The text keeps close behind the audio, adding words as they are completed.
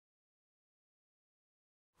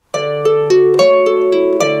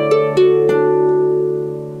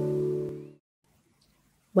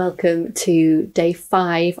Welcome to day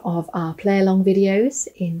 5 of our play along videos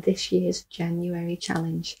in this year's January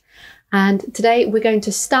challenge. And today we're going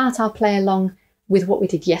to start our play along with what we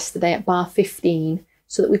did yesterday at bar 15,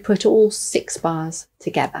 so that we put all 6 bars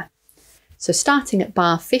together. So starting at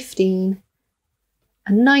bar 15,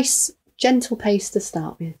 a nice gentle pace to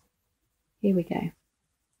start with. Here we go.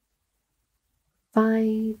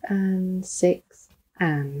 5 and 6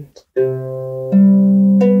 and.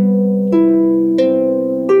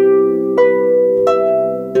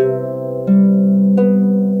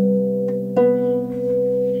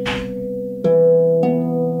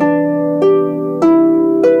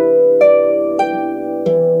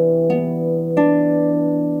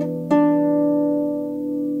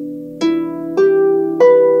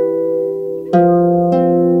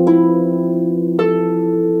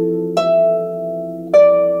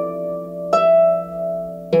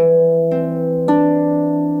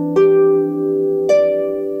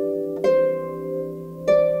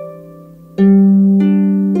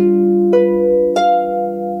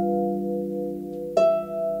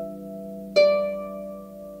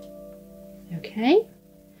 Okay,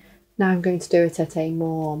 now I'm going to do it at a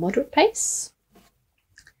more moderate pace.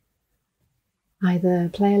 Either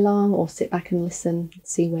play along or sit back and listen,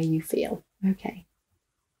 see where you feel. Okay.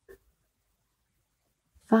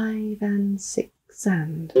 5 and 6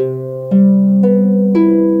 and.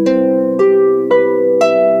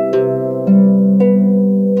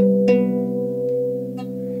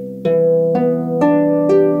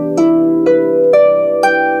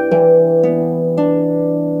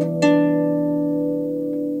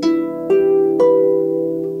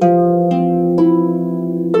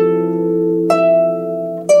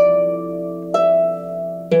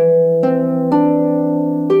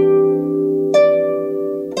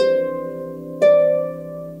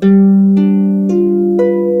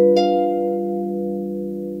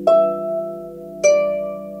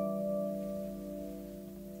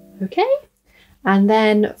 Okay, and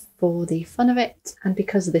then for the fun of it, and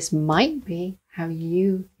because this might be how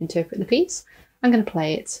you interpret the piece, I'm going to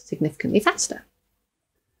play it significantly faster.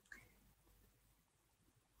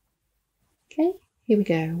 Okay, here we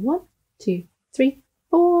go. 1, 2, 3,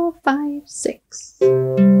 4, 5, 6.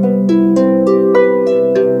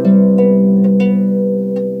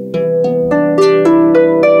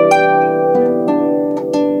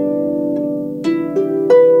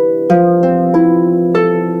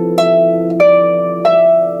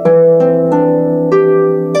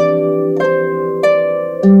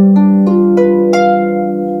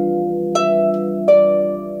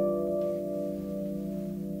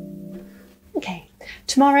 Okay,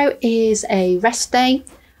 tomorrow is a rest day,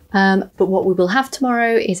 but what we will have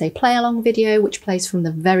tomorrow is a play along video which plays from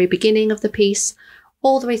the very beginning of the piece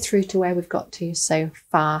all the way through to where we've got to so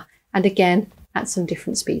far, and again at some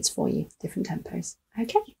different speeds for you, different tempos.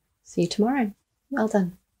 Okay, see you tomorrow. Well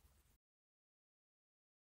done.